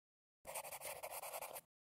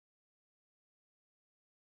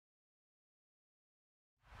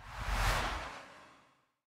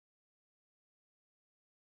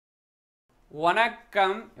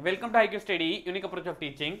Welcome to HighQ Study, Unique Approach of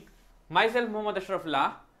Teaching. Myself, Mohammad Ashraf.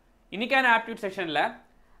 இன்னைக்கான Aptitude sessionல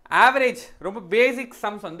average ரொம்ப basic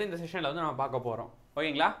sums வந்து இந்த செஷன்ல வந்து நாம பார்க்க போறோம்.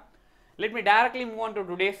 ஓகேங்களா? Let me directly move on to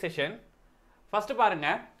today's session. First பாருங்க,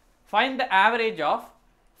 find the average of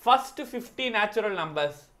first 50 natural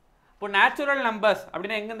numbers. இப்போ natural numbers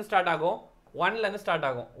அப்படினா எங்க இருந்து ஸ்டார்ட் ஆகும்? 1 ல இருந்து ஸ்டார்ட்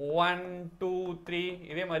ஆகும். 1 2 3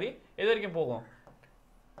 இதே மாதிரி எது வரைக்கும் போகும்?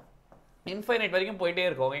 இன்ஃபைனைட் வரைக்கும் போயிட்டே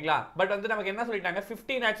இருக்கும். ஓகேங்களா? பட் வந்து நமக்கு என்ன சொல்லிட்டாங்க?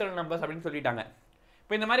 50 நேச்சுரல் நம்பர்ஸ் அப்படின்னு சொல்லிட்டாங்க.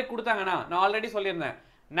 இப்போ இந்த மாதிரி கொடுத்தாங்கன்னா நான் ஆல்ரெடி சொல்லியிருந்தேன்,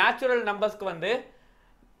 நேச்சுரல் நம்பர்ஸ்க்கு வந்து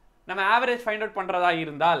நம்ம ஆவரேஜ் ஃபைண்ட் அவுட் பண்றதா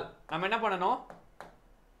இருந்தால் நம்ம என்ன பண்ணணும்?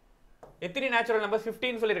 எத்தனை நேச்சுரல் நம்பர்ஸ்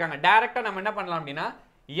 15 சொல்லியிருக்காங்க. டைரக்டா நம்ம என்ன பண்ணலாம் அப்படின்னா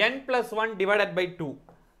n+1 டிவைடட் பை 2.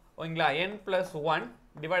 ஓகேங்களா? n+1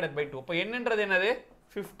 divided by 2. அப்போ என்னன்றது என்னது?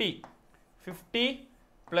 50. 50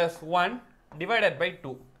 + 1 டிவைடட் பை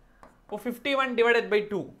 2. இப்போ 51 டிவைடட் பை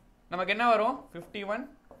 2 நமக்கு என்ன வரும்? 51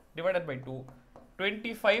 divided by 2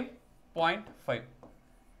 25.5.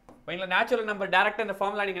 ஓகேங்களா? நேச்சுரல் நம்பர் டைரக்டா இந்த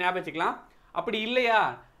ஃபார்முலா நீங்க ஞாபகம் வச்சுக்கலாம். அப்படி இல்லையா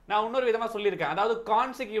நான் இன்னொரு விதமா சொல்லியிருக்கேன். அதாவது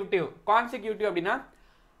கான்சிக்யூட்டிவ் அப்படின்னா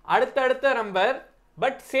அடுத்தடுத்த நம்பர்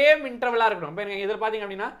பட் சேம் இன்டர்வலா இருக்கணும். இப்போ இதில் பார்த்தீங்க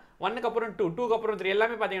அப்படின்னா 1க்கு அப்புறம் 2, 2க்கு அப்புறம் 3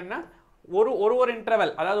 எல்லாமே பார்த்தீங்கன்னா ஒரு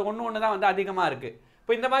இன்டர்வல், அதாவது ஒன்று தான் வந்து அதிகமாக இருக்கு.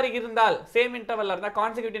 இப்போ இந்த மாதிரி இருந்தால் சேம் இன்டர்வல்ல இருந்தால்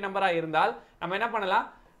கான்சிக்யூட்டிவ் நம்பரா இருந்தால் நம்ம என்ன பண்ணலாம்?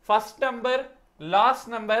 First number last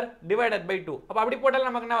number divided by 2. அப்போ அப்படி போட்டால்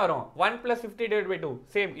நமக்கு என்ன வரும்? 1 + 50 divided by 2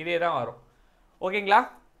 சேம் இதே தான் வரும். ஓகேங்களா?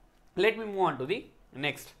 Let me move on to the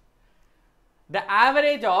next. The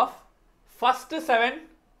average of first 7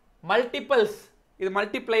 multiples, இது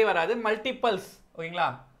மல்டிப்ளை வராது, மல்டிபிள்ஸ். ஓகேங்களா?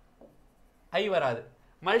 ஐ வராது,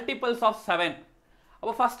 மல்டிபிள்ஸ் ஆஃப் 7.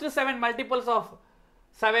 அப்போ ஃபர்ஸ்ட் 7 மல்டிபிள்ஸ் ஆஃப்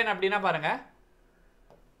 7 அப்படின்னா பாருங்க,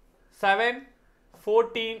 7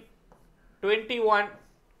 14 21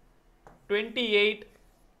 28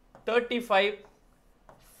 35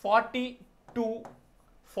 42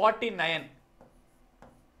 49.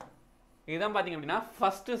 இதுதான் பாத்தீங்க அப்படின்னா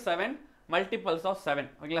ஃபர்ஸ்ட் 7 மல்டிபிள்ஸ் ஆஃப் 7.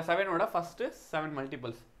 ஓகேங்களா? 7 ஓட ஃபர்ஸ்ட் 7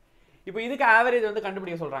 மல்டிபிள்ஸ். இப்போ இதுக்கு ஆவரேஜ் வந்து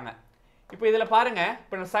கண்டுபிடிக்க சொல்றாங்க. இப்போ இதுல பாருங்க,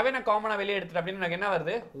 இப்போ நான் 7 காமனா வெளியே எடுத்துட்டு அப்படின்னா எனக்கு என்ன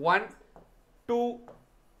வருது? 1 2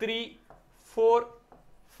 3 4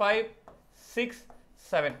 5 6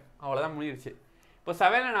 7. அவ்வளவுதான் முடிஞ்சிருச்சு. இப்போ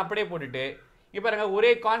 7 நான் அப்படியே போட்டுட்டு இப்போ பாருங்க ஒரே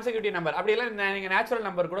கான்சிக்யூட்டிவ் நம்பர், அப்படி எல்லாம் நீங்க நேச்சுரல்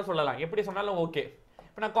நம்பர் கூட சொல்லலாம், எப்படி சொன்னாலும் ஓகே.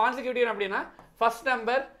 இப்போ நான் கான்சிக்யூட்டிவ் அப்படின்னா ஃபர்ஸ்ட்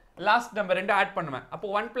நம்பர் லாஸ்ட் நம்பர் ரெண்டு ஆட் பண்ணுவேன். அப்போ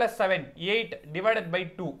 1 + 7 8 டிவைடட் பை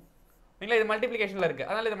 2. நீங்களா இது மல்டிப்ளிகேஷன்ல இருக்கு,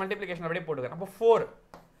 அதனால இது மல்டிப்ளிகேஷன் அப்படியே போட்டுக்கிறேன். அப்போ 4.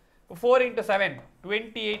 இப்போ 4 × 7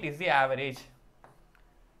 28 is the average.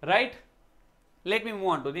 Right? Let me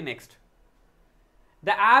move on to the next.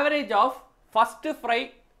 The average of first 5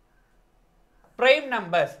 prime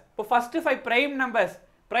numbers. இப்போ first 5 prime numbers,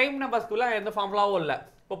 பிரைம் நம்பர்ஸ்க்குள்ள எந்த ஃபார்முலாவும் இல்லை.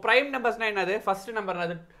 இப்போ பிரைம் நம்பர்ஸ்னா என்னது? ஃபர்ஸ்ட் நம்பர்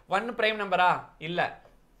 1 பிரைம் நம்பரா? இல்லை,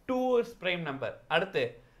 2 இஸ் பிரைம் நம்பர். அடுத்து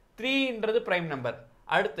 3ன்றது பிரைம் நம்பர்.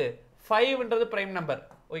 அடுத்து 5ன்றது பிரைம் நம்பர்.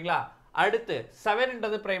 ஓகேங்களா? அடுத்து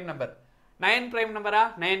 7ன்றது பிரைம் நம்பர். 9 பிரைம் நம்பரா?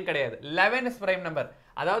 9 கிடையாது. 11 இஸ் பிரைம் நம்பர்.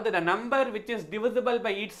 அதாவது the number which is divisible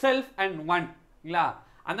by itself and 1. இல்லையா?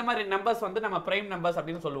 அந்த மாதிரி நம்பர்ஸ் வந்து நம்ம பிரைம் நம்பர்ஸ்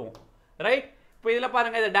அப்படின்னு சொல்லுவோம். ரைட்? இப்போ இதில்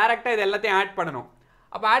பாருங்க, இதை டைரக்டா இது எல்லாத்தையும் ஆட் பண்ணணும்.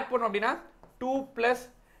 அப்போ ஆட் பண்ணோம் அப்படின்னா 2 +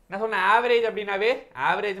 நான் சொன்ன ஆவரேஜ் அப்படின்னாவே,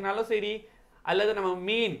 ஆவரேஜ்னாலும் சரி அல்லது நம்ம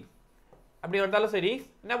மீன் அப்படி வந்தாலும் சரி,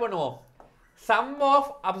 என்ன பண்ணுவோம்? Some of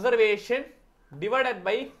observation divided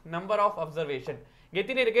by number of observation.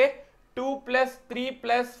 எத்தனை இருக்கு? 2 + 3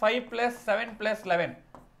 + 5 + 7 + 11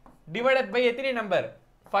 டிவைடட் பை எத்தனை நம்பர்?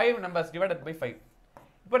 5 numbers divided by 5.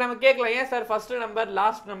 இப்போ நம்ம கேட்கலாம், ஏன் sir first number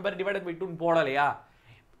last number divided by 2 போடலையா?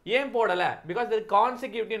 ஏன் போடல? பிகாஸ் இது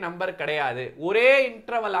கான்சிக்யூட்டிவ் நம்பர் கிடையாது, ஒரே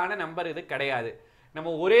இன்டர்வலான நம்பர் இது கிடையாது. நம்ம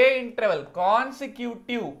ஒரே இன்டர்வல்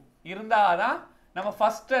கான்சிக்யூட்டிவ் இருந்தாதான் நம்ம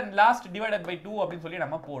first and last divided by 2 அப்படின்னு சொல்லி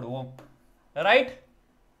நம்ம போடுவோம். ரைட்?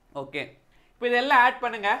 ஓகே. இப்போ இதெல்லாம் ஆட்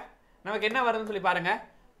பண்ணுங்க, நமக்கு என்ன வருதுன்னு சொல்லி பாருங்க.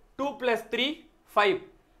 2 + 3 5,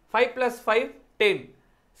 5 + 5 10,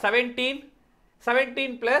 17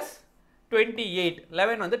 17 + 28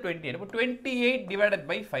 11 வந்து 28. இப்போ 28 divided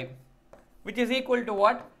by 5 which is equal to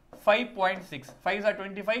what? 5.6. 5s are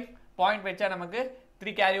 25. Point வச்சா நமக்கு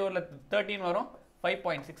 3 கேரி ஓவர்ல 13 வரும்.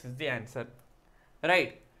 5.6 is the answer.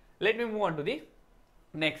 Right? Let me move on to the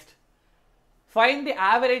next. Find the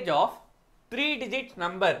average of 3-digit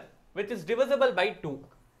number which is divisible by 2.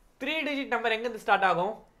 3-digit number எங்க இருந்து start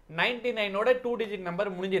ஆகும்? 99 ஓட 2-digit number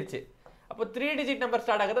முடிஞ்சிருச்சு. அப்போ 3-digit number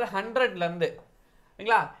ஸ்டார்ட் ஆகுறது 100ல இருந்து.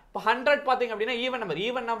 சரிங்களா? இப்போ 100 பாத்தீங்க அப்படின்னா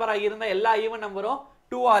ஈவன் நம்பரா இருந்தா எல்லா ஈவன் நம்பரும்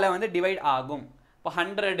 2 ஆல வந்து டிவைட் ஆகும். இப்போ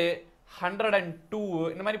 100 102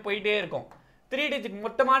 இந்த மாதிரி போயிட்டே இருக்கும். 3 டிஜிட்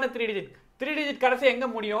மொத்தமான 3 டிஜிட் கடைசி எங்க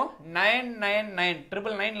முடியும்? 999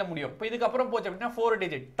 999ல முடியும். இப்போ இதுக்கு அப்புறம் போச்சு அப்படின்னா 4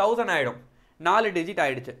 டிஜிட் 1000 ஆயிடும். 4 டிஜிட்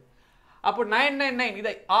ஆயிடுச்சு. அப்போ 999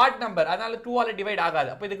 இது ஆட் நம்பர், அதனால 2 ஆல டிவைட் ஆகாது.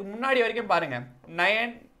 அப்போ இதுக்கு முன்னாடி வரைக்கும் பாருங்க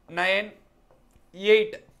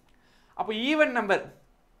 998. அப்போ ஈவன் நம்பர்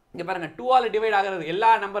இங்க பாருங்க 2 ஆல டிவைட் ஆகிறது எல்லா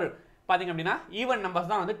நம்பர் பாத்தீங்க அப்படின்னா ஈவன்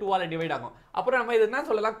நம்பர்ஸ் தான் வந்து 2 ஆல டிவைட் ஆகும். அப்புறம் நம்ம இது என்ன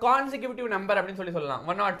சொல்லலாம், கான்சிக்யூட்டிவ் நம்பர் அப்படின்னு சொல்லலாம்.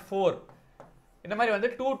 104 இந்த மாதிரி வந்து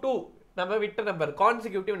 22 நம்ம விட்ட நம்பர்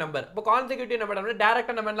கான்சிக்யூட்டிவ் நம்பர். இப்போ கான்சிக்யூட்டிவ் நம்பர் வந்து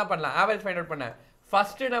டைரக்டா நம்பர்லாம் பண்ணலாம். ஆவரேஜ் ஃபைண்ட் அவுட் பண்ண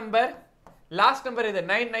ஃபர்ஸ்ட் நம்பர் லாஸ்ட் நம்பர் இது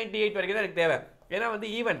 998 வரைக்கும் தான் எனக்கு தேவை. ஏன்னா வந்து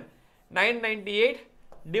even 998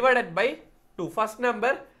 divided by 2 first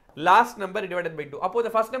number last number divided by 2. அப்போ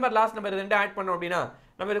இந்த ஃபர்ஸ்ட் நம்பர் லாஸ்ட் நம்பர் ரெண்டு ஆட் பண்ணோம் அப்படின்னா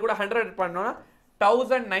நம்ம இது கூட 100 பண்ணோம்னா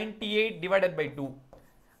 1098 டிவைடட் பை 2.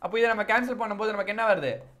 அப்போ இதை நம்ம கேன்சல் பண்ணும்போது நமக்கு என்ன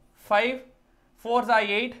வருது, 5 4s are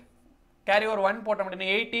 8 கேரி ஓவர் 1 போட்டோம் அப்படின்னா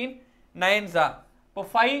 18 9s are. இப்போ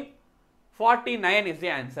 549 is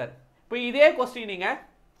the answer. இப்போ இதே क्वेश्चन நீங்க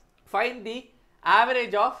find the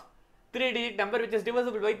average of 3 digit number which is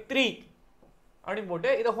divisible by 3 அப்படி போட்டு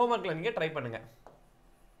இத ஹோம்வொர்க்ல நீங்க ட்ரை பண்ணுங்க.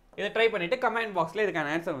 இத ட்ரை பண்ணிட்டு கமெண்ட் பாக்ஸ்ல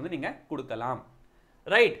இதுக்கான ஆன்சர் வந்து நீங்க கொடுக்கலாம்.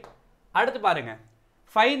 ரைட், அடுத்து பாருங்க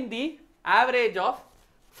find the average of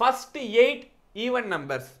first 8 even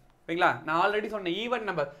numbers. ஓகேங்களா, நான் ஆல்ரெடி சொன்ன ஈவன்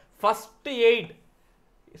நம்பர் ஃபர்ஸ்ட் 8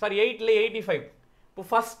 சாரி 8ல 85. இப்போ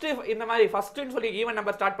ஃபர்ஸ்ட் இந்த மாதிரி ஃபர்ஸ்ட்னு சொல்லி ஈவன்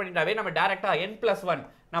நம்பர் ஸ்டார்ட் பண்ணிட்டாவே நம்ம டைரக்டா n+1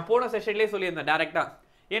 நான் போன செஷன்லயே சொல்லியிருந்தேன் டைரக்டா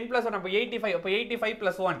n+1 அப்போ 85. அப்போ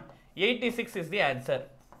 85 + 1 86 is the answer.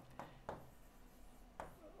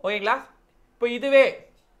 ஓகேங்களா, இப்போ இதுவே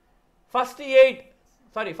ஃபர்ஸ்ட்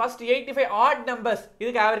 85 ஆட் நம்பர்ஸ்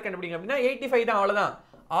இதுக்கு ஆவரேஜ் கண்டுபிடிங்க அப்படின்னா 85 தான், அவ்வளவுதான்.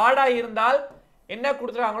 ஆடா இருந்தால் என்ன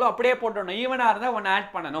கொடுத்துறாங்களோ அப்படியே போட்டுறணும். ஈவனா இருந்தா ஒன்னு ஆட்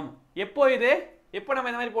பண்ணணும். எப்போ நம்ம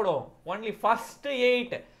இந்த மாதிரி போடுவோம், only first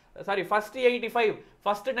 8 sorry first 85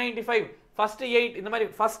 first 95 first 8 இந்த மாதிரி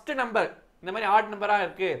ஃபர்ஸ்ட் நம்பர் இந்த மாதிரி ஆட் நம்பரா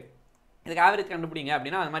இருக்கு இதுக்கு ஆவரேஜ் கண்டுபிடிங்க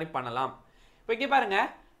அப்படின்னா அந்த மாதிரி பண்ணலாம். இப்போ இங்க பாருங்க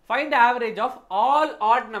find average of all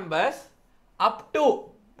odd numbers up to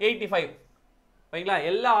 85. ஓகேங்களா,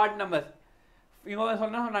 எல்லா ஆட் நம்பர்ஸ் இவங்க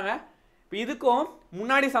சொன்னாங்க. இப்போ இதுக்கும்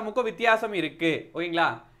முன்னாடி சம்முக்கும் வித்தியாசம் இருக்கு. ஓகேங்களா,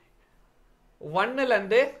 1ல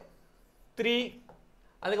இருந்து 3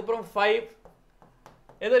 அதுக்கப்புறம் 5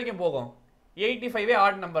 எது வரைக்கும் போகும், 85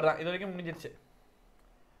 ஆட் நம்பர் தான், இது வரைக்கும் முடிஞ்சிருச்சு.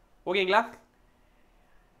 ஓகேங்களா,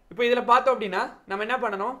 இப்போ இதில் பார்த்தோம் அப்படின்னா நம்ம என்ன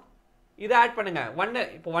பண்ணணும், இதை ஆட் பண்ணுங்க. 1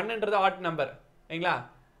 இப்போ 1ன்றது ஆட் நம்பர். ஓகேங்களா,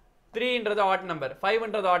 3ன்றது ஆட் நம்பர்,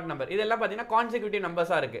 5ன்றது ஆட் நம்பர். இதெல்லாம் பார்த்தீங்கன்னா கான்சிக்யூட்டிவ்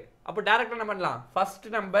நம்பர்ஸாக இருக்கு. அப்போ டேரக்டாக என்ன பண்ணலாம், first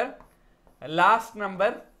number last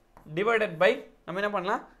number divided by நம்ம என்ன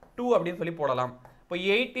பண்ணலாம் 2 அப்படின்னு சொல்லி போடலாம். இப்போ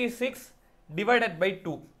 86 divided by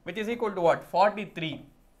 2 which is equal to what, 43.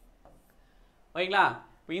 ஓகேங்களா,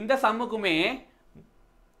 இப்போ இந்த சம்முக்குமே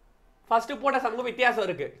ஃபர்ஸ்ட் போட்ட சம்முக்கு வித்தியாசம்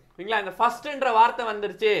இருக்கு. ஓகேங்களா, இந்த ஃபர்ஸ்ட்ன்ற வார்த்தை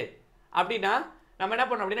வந்துருச்சு அப்படின்னா நம்ம என்ன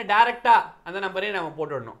பண்ணணும் அப்படின்னா டைரக்டா அந்த நம்பரே நம்ம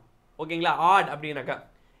போட்டுடணும். ஓகேங்களா, ஆட் அப்படின்னாக்கா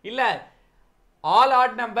இல்ல all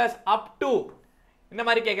odd numbers up to இந்த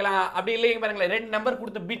மாதிரி கேட்கலாம். அப்படி இல்லைங்க பாருங்களேன், ரெண்டு நம்பர்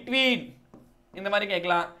கொடுத்து பிட்வீன் இந்த மாதிரி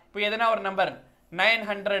கேட்கலாம். இப்போ எதனா ஒரு நம்பர்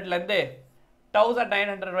 900ல இருந்து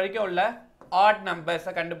 1900 வரைக்கும் உள்ள ஆட்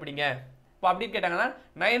நம்பர்ஸை கண்டுபிடிங்க. இப்போ அப்படின்னு கேட்டாங்கன்னா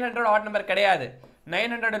 900 ஆட் நம்பர் கிடையாது,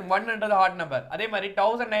 901ன்றது ஆட் நம்பர். அதே மாதிரி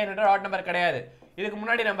 1900 ஆட் நம்பர் கிடையாது, இதுக்கு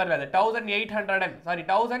முன்னாடி நம்பர் இல்லை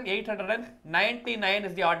 1899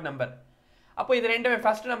 இஸ் தி ஆட் நம்பர். அப்போ இது ரெண்டுமே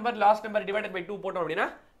first number last number divided by 2 போட்டோம் அப்படின்னா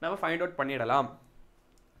நம்ம ஃபைண்ட் அவுட் பண்ணிடலாம்.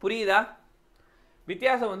 புரியுதா,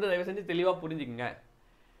 வித்தியாசம் வந்து தயவு செஞ்சு தெளிவாக புரிஞ்சுக்குங்க.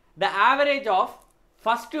 The average of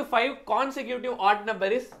first 5 consecutive odd number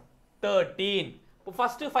is 13. இப்போ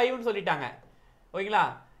ஃபர்ஸ்ட் 5ன்னு சொல்லிட்டாங்க. ஓகேங்களா,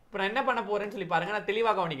 இப்போ நான் என்ன பண்ண போறேன்னு சொல்லி பாருங்க, நான்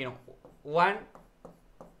தெளிவாக கவனிக்கணும். 1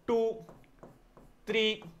 2 3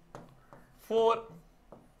 4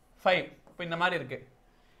 5 இப்போ இந்த மாதிரி இருக்கு.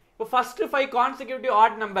 இப்போ ஃபர்ஸ்ட் 5 கான்சிக்யூட்டிவ்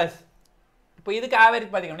ஆட் நம்பர்ஸ். இப்போ இதுக்கு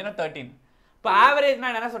ஆவரேஜ் பாத்தீங்க அப்படின்னா 13. இப்போ ஆவரேஜ்னா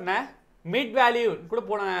என்ன சொன்னேன், மிட் வேல்யூ கூட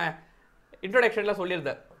போன இன்ட்ரோடக்ஷன்ல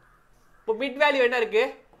சொல்லியிருந்தேன். இப்போ மிட் வேல்யூ என்ன இருக்கு,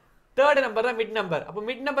 தேர்ட் நம்பர் தான் மிட் நம்பர். அப்போ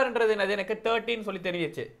மிட் நம்பர்ன்றது என்னது, எனக்கு 13 சொல்லி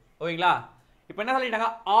தெரிஞ்சிச்சு. ஓகேங்களா, இப்போ என்ன சொல்லிட்டாங்க,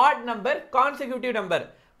 ஆட் நம்பர் கான்சிக்யூட்டிவ் நம்பர்.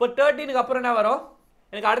 இப்போ 13க்கு அப்புறம் என்ன வரும்,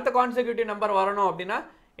 எனக்கு அடுத்த கான்சிக்யூட்டிவ் நம்பர் வரணும் அப்படின்னா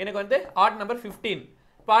எனக்கு வந்து ஆட் நம்பர் 15.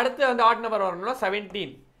 இப்போ அடுத்து வந்து ஆட் நம்பர் வரணும்னா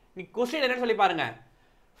 17. நீ क्वेश्चन என்னன்னு சொல்லி பாருங்க,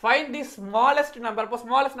 ஃபைண்ட் தி ஸ்மாலஸ்ட் நம்பர். இப்போ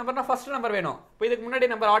ஸ்மாலஸ்ட் நம்பர்னா ஃபர்ஸ்ட் நம்பர் வேணும். இப்போ இதுக்கு முன்னாடி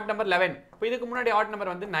நம்பர் ஆட் நம்பர் 11, இப்போ இதுக்கு முன்னாடி ஆட்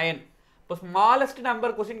நம்பர் வந்து 9. இப்போ ஸ்மாலஸ்ட்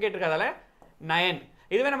நம்பர் क्वेश्चन கேட்டிருக்கதால 9.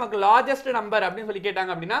 இதுவே நமக்கு லார்ஜஸ்ட் நம்பர் அப்படின்னு சொல்லி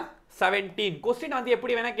கேட்டாங்க அப்படின்னா 17. क्वेश्चन வந்து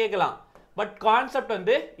எப்படி வேணா கேட்கலாம், பட் கான்செப்ட்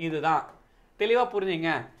வந்து இதுதான். தெளிவா புரிஞ்சுங்க.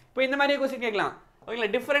 இப்போ இந்த மாதிரி क्वेश्चन கேட்கலாம். ஓகேங்களா,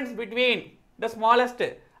 difference between the smallest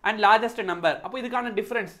and largest number. அப்போ இதுக்கான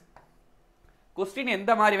டிஃபரன்ஸ் क्वेश्चन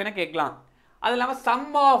எந்த மாதிரி வேணா கேட்கலாம். அது இல்லாம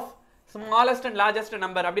some of smallest and largest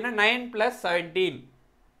number அப்படின்னா 9 + 17.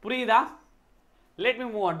 புரியுதா? Let me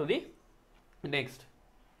move on to the next.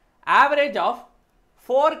 Average of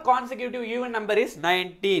 4 consecutive even number is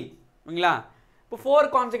 19. ஓகேங்களா? இப்போ 4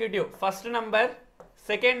 கான்செக்யூட்டிவ், first number,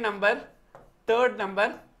 second number, third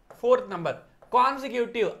number, fourth number,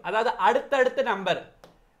 கான்செக்யூட்டிவ் அதாவது அடுத்தடுத்த நம்பர்.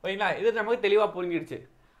 ஓகேங்களா? இது நமக்கு தெளிவாக புரிஞ்சிடுச்சு.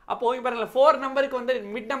 அப்போ இங்கே பாருங்க 4 நம்பருக்கு வந்து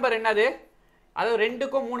மிட் நம்பர் என்னது, அதாவது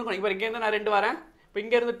 2க்கும் 3க்கும், இப்போ இங்கேருந்து நான் 2 வரேன், இப்போ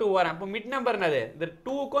இங்கேருந்து 2 வரேன், இப்போ மிட் நம்பர் என்னது, இந்த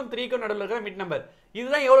 2க்கும் 3க்கும் நடுவில் இருக்கிற மிட் நம்பர்.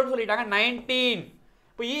 இதுதான் எவ்வளோன்னு சொல்லிட்டாங்க, 19.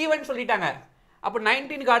 இப்போ ஈவன் சொல்லிட்டாங்க. அப்போ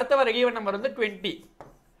 19க்கு அடுத்த வர ஈவன் நம்பர் வந்து 20.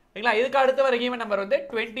 ஓகேங்களா? இதுக்கு அடுத்த வர ஈவன் நம்பர் வந்து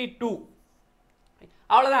 22.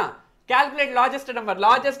 அவ்வளோதான். கால்குலேட் லார்ஜஸ்ட்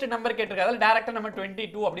நம்பர் கேட்டிருக்காங்க, அதில் டேரக்டாக நம்ம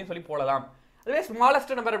 22 அப்படின்னு சொல்லி போடலாம். அதுவே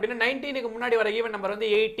ஸ்மாலஸ்ட் நம்பர் அப்படின்னா 19க்கு முன்னாடி வர ஈவன் நம்பர் வந்து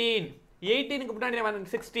 18, 18க்கு முன்னாடி நம்ம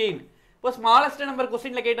 16. இப்போ ஸ்மாலஸ்ட் நம்பர்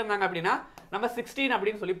கொஸ்டின்ல கேட்டிருந்தாங்க அப்படின்னா நம்ம 16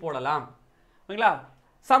 அப்படின்னு சொல்லி போடலாம். ஓகேங்களா?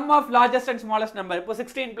 Some of largest and smallest number, இப்போ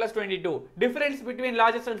 16 + 22, difference between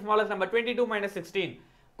largest and smallest number 22 - 16.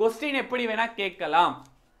 Question எப்படி வேணா கேட்கலாம்.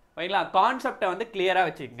 ஓகேங்களா? கான்செப்டை வந்து கிளியரா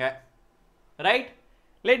வச்சுக்கங்க. Right,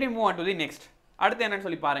 let me move on to the next. அடுத்து என்னன்னு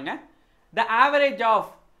சொல்லி பாருங்க. The average of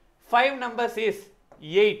 5 numbers is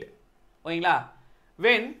 8. ஓகேங்களா?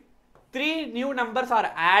 When 3 new numbers are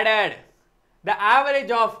added, the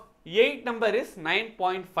average of 8 number is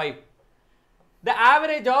 9.5. The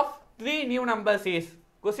average of 3 new numbers is,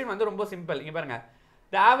 question வந்து ரொம்ப சிம்பிள். இங்க பாருங்க,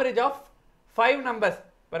 the average of 5 numbers,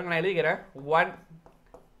 பாருங்க நான் எழுதிக்கிறேன், 1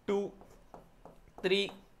 2 3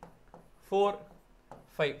 4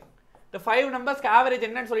 5. இந்த 5 நம்பர்ஸ்க்கு ஆவரேஜ்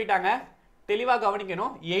என்னன்னு சொல்லிட்டாங்க, தெளிவா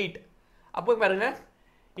கவனிக்கணும், 8. அப்போ பாருங்க,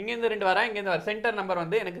 இங்கேருந்து 2 வரேன், இங்கேருந்து வர சென்டர் நம்பர்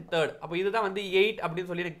வந்து எனக்கு 3rd. அப்போ இதுதான் வந்து 8 அப்படின்னு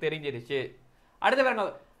சொல்லி எனக்கு தெரிஞ்சிருச்சு. அடுத்து பாருங்க,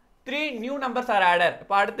 3 நியூ நம்பர்ஸ் ஆர் ஆடட்.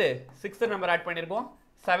 இப்போ அடுத்து 6th நம்பர் ஆட் பண்ணியிருக்கோம்,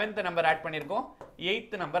 7th நம்பர் ஆட் பண்ணியிருக்கோம்,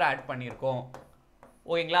 8th நம்பர் ஆட் பண்ணியிருக்கோம்.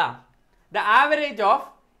 ஓகேங்களா? the average of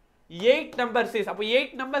 8 numbers is, அப்போ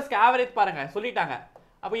 8 நம்பர்ஸ்க்கு ஆவரேஜ் பாருங்க சொல்லிட்டாங்க.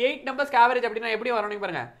 அப்போ 8 நம்பர்ஸ்க்கு ஆவரேஜ் அப்படின்னா எப்படி வரணும்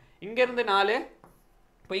பாருங்க, இங்கேருந்து 4,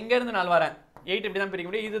 இப்போ இங்கேருந்து 4 வரேன், 8 இப்படி தான் பிரிக்க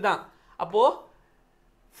முடியும். இதுதான். அப்போ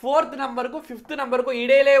 4th நம்பருக்கும் 5th நம்பருக்கும்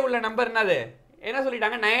இடையிலே உள்ள நம்பர் என்னது, என்ன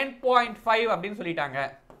சொல்லிட்டாங்க, 9.5 அப்படின்னு சொல்லிட்டாங்க.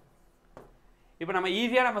 இப்போ நம்ம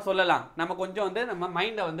ஈஸியாக நம்ம சொல்லலாம், நம்ம கொஞ்சம் வந்து நம்ம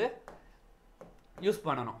மைண்டை வந்து யூஸ்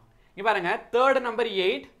பண்ணணும். இங்கே பாருங்க, 3rd நம்பர்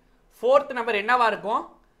 8, 4th நம்பர் என்னவா இருக்கும்,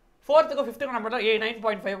 4th-க்கும் 5th-க்கும் நம்பர் தான்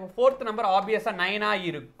 9.5. 4th நம்பர் ஆப்வியஸாக 9-ஆ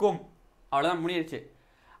இருக்கும். அவ்வளோதான், முடிஞ்சிருச்சு.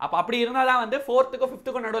 அப்போ அப்படி இருந்தால் தான் வந்து 4th-க்கும்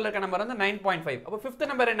 5th-க்கும் நடுவில் இருக்க நம்பர் வந்து 9.5. அப்போ 5th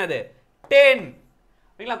நம்பர் என்னது, 10.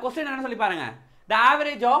 ஓகேங்களா? கொஸ்டின் என்ன சொல்லி பாருங்க, the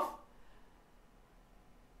average of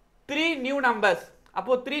 3 new numbers.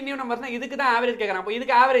 அப்போ 3 நியூ நம்பர்ஸ்னா இதுக்கு தான் ஆவரேஜ் கேட்குறேன். அப்போ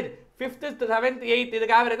இதுக்கு ஆவரேஜ் 5th 7th 8th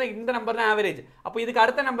இதுக்கு ஆவரேஜ் தான், இந்த நம்பர் தான் ஆவரேஜ். அப்போ இதுக்கு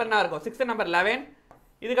அடுத்த நம்பர் என்ன இருக்கும், 6th நம்பர் 11,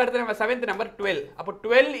 இதுக்கு அடுத்த நம்பர் 7th நம்பர் 12. அப்போ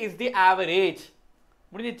 12 is the average.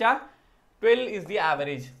 முடிஞ்சிச்சா? 12 is the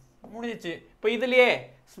average. முடிஞ்சிச்சு. இப்போ இதுலயே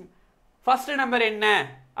ஃபர்ஸ்ட் நம்பர் என்ன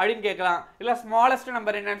அப்படின்னு கேட்கலாம், இல்லை ஸ்மாலஸ்ட்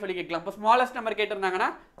நம்பர் என்னன்னு சொல்லி கேட்கலாம். இப்போ ஸ்மாலஸ்ட் நம்பர் கேட்டிருந்தாங்கன்னா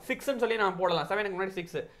 6ன்னு சொல்லி நம்ம போடலாம், 7க்கு முன்னாடி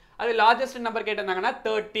 6. அது லார்ஜஸ்ட் நம்பர் கேட்டிருந்தாங்கன்னா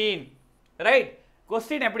 13. ரைட்,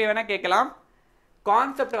 கொஸ்டின் எப்படி வேணா கேட்கலாம்,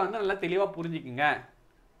 கான்செப்டை வந்து நல்லா தெளிவாக புரிஞ்சுக்குங்க.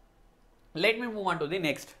 Let me move on to the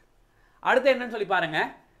next. அடுத்து என்னன்னு சொல்லி பாருங்க,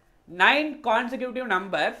 9 கான்செக்யூட்டிவ்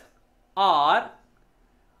நம்பர்ஸ் ஆர்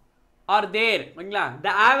தேர். ஓகேங்களா?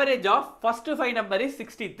 the average of first 5 number is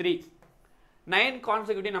 63. 9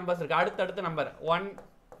 கான்செக்யூட்டிவ் numbers இருக்கு, அடுத்தடுத்த நம்பர் 1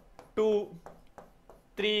 2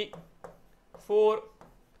 3 4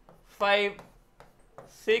 5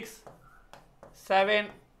 6 7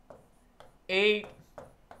 8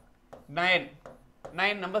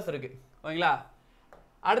 9 நம்பர்ஸ் இருக்கு. ஓகேங்களா?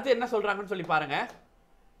 அடுத்து என்ன சொல்றாங்கன்னு சொல்லி பாருங்க,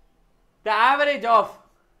 the average of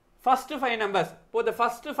first 5 numbers. இப்போ the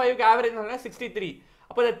first 5க்கு ஆவரேஜ் 63.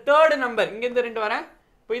 அப்போ the third number, இங்க இருந்து 2 வரேன்,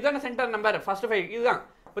 இப்போ இதான சென்டர் நம்பர், first 5 இதுதான்.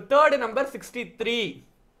 இப்போ third number 63.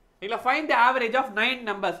 இல்ல find the average of 9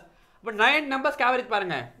 numbers. இப்போ 9 நம்பர்ஸ்க்கு ஆவரேஜ்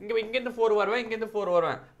பாருங்க, இங்க இருந்து 4 வருவேன், இங்க இருந்து 4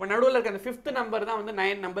 வருவேன். இப்போ நடுவுல இருக்க அந்த 5th நம்பர் தான் வந்து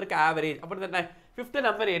 9 நம்பருக்கு ஆவரேஜ். அப்போ இந்த 5th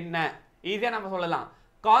நம்பர் என்ன, ஈஸியா நம்ம சொல்லலாம்,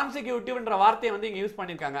 கான்செக்யூட்டிவ்ன்ற வார்த்தையை வந்து இங்க யூஸ்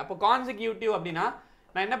பண்ணிருக்காங்க. அப்போ கான்செக்யூட்டிவ் அப்படின்னா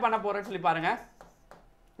நான் என்ன பண்ண போறேன்னு சொல்லி பாருங்க.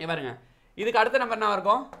 பாருங்க, இதுக்கு அடுத்த நம்பர் என்ன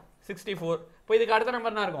இருக்கும், 64. இப்போ இதுக்கு அடுத்த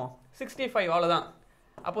நம்பர் என்ன இருக்கும், 65. அவ்வளவுதான்.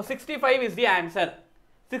 அப்போ 65 is the answer.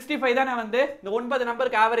 65 தான் வந்து இந்த 9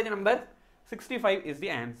 நம்பருக்கு average number, 65 is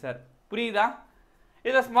the answer. புரியுதா?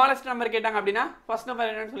 இதுல ஸ்மாலஸ்ட் நம்பர் கேட்டாங்க அப்படின்னா ஃபர்ஸ்ட் நம்பர்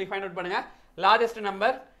என்னன்னு சொல்லி ஃபைண்ட் அவுட் பண்ணுங்க, லார்ஜஸ்ட்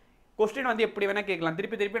நம்பர். கொஸ்டின் வந்து எப்படி வேணா கேட்கலாம்,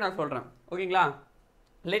 திருப்பி நான் சொல்றேன். ஓகேங்களா?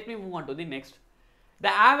 let me move on to the next.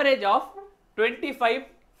 the average of 25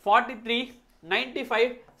 43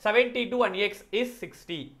 95 72 and x is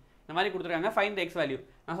 60. இந்த மாதிரி கொடுத்துருக்காங்க. find the x value.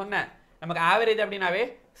 நான் சொன்னேன் நமக்கு ஆவரேஜ் அப்படினாவே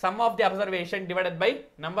sum of the observation divided by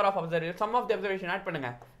number of observation. sum of the observation add பண்ணுங்க,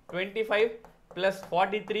 25 plus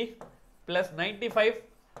 43 plus 95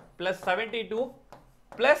 plus 72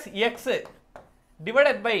 plus x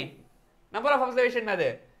divided by number of observation. அது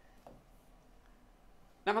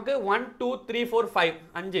நமக்கு 1 2 3 4 5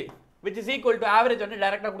 5 which is equal to average வந்து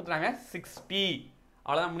டைரக்டா கொடுத்துறாங்க 60.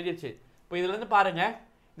 அவ்வளவுதான் முடிஞ்சிருச்சு. இப்போ இதுல இருந்து பாருங்க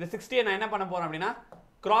இந்த 60 நான் என்ன பண்ண போறேன் அப்படினா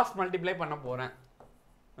கிராஸ் மல்டிப்ளை பண்ண போறேன்.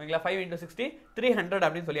 ஓகேங்களா 5 into 60 300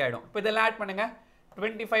 அப்படினு சொல்லி ஆயிடும். இப்போ இதெல்லாம் ஆட் பண்ணுங்க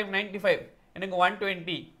 25 95 எனக்கு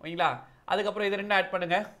 120 ஓகேங்களா அதுக்கு அப்புறம் இது ரெண்டு ஆட்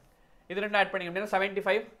பண்ணுங்க இது ரெண்டு ஆட் பண்ணீங்க அப்படினா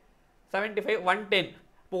 75 75 110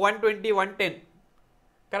 இப்போ 120 110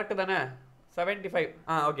 கரெக்ட் தானே 75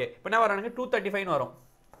 ஓகே இப்போ என்ன வரானுங்க 235 னு வரும்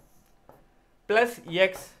plus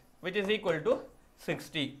x which is equal to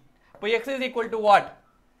 60. இப்போ x is equal to what?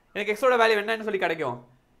 எனக்கு x ஓட வேல்யூ என்னன்னு சொல்லி கிடைக்கும்.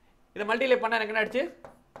 இத மல்டிப்ளை பண்ணா எனக்கு என்ன ஆச்சு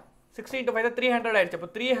 60 into 5 300 ஆயிடுச்சு. அப்போ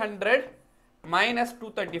 300 minus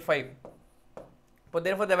 235. இப்போ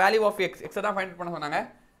therefore the value of x x தான் ஃபைண்ட் பண்ண சொன்னாங்க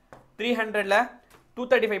 300 ல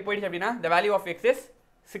 235 போயிடுச்சு அப்படினா the value of x is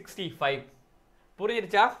 65.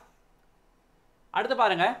 புரிஞ்சிருச்சா? அடுத்து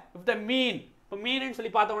பாருங்க if the mean இப்போ மீன் னு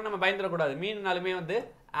சொல்லி பார்த்தோம்னா நம்ம பயந்துற கூடாது மீன்னாலுமே வந்து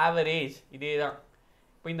ஆவரேஜ் இதேதான்.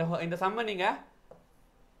 இப்போ இந்த சம்ம நீங்க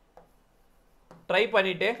ட்ரை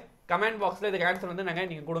பண்ணிட்டு கமெண்ட் பாக்ஸ்ல இதுக்கு ஆன்சர் வந்து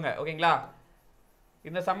நீங்க கொடுங்க ஓகேங்களா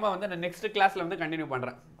இந்த சம்ம வந்து நான் நெக்ஸ்ட் கிளாஸ்ல வந்து கண்டினியூ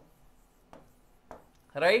பண்றேன்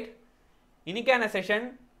ரைட் இன்னைக்கான செஷன்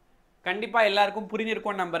கண்டிப்பா எல்லாருக்கும்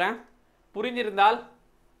புரிஞ்சிருக்கும்னு நம்புறேன் புரிஞ்சிருந்தால்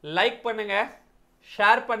லைக் பண்ணுங்க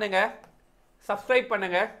ஷேர் பண்ணுங்க சப்ஸ்கிரைப்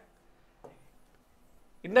பண்ணுங்க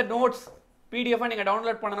இந்த நோட்ஸ் PDF நீங்க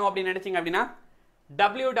டவுன்லோட் பண்ணனும் அப்படி நினைச்சீங்க அப்படினா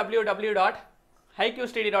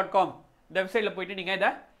www.highqstudy.com இந்த வெப்சைட்ல போய்ட்டு நீங்க இத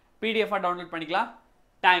PDF டவுன்லோட் பண்ணிக்கலாம்.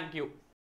 Thank you.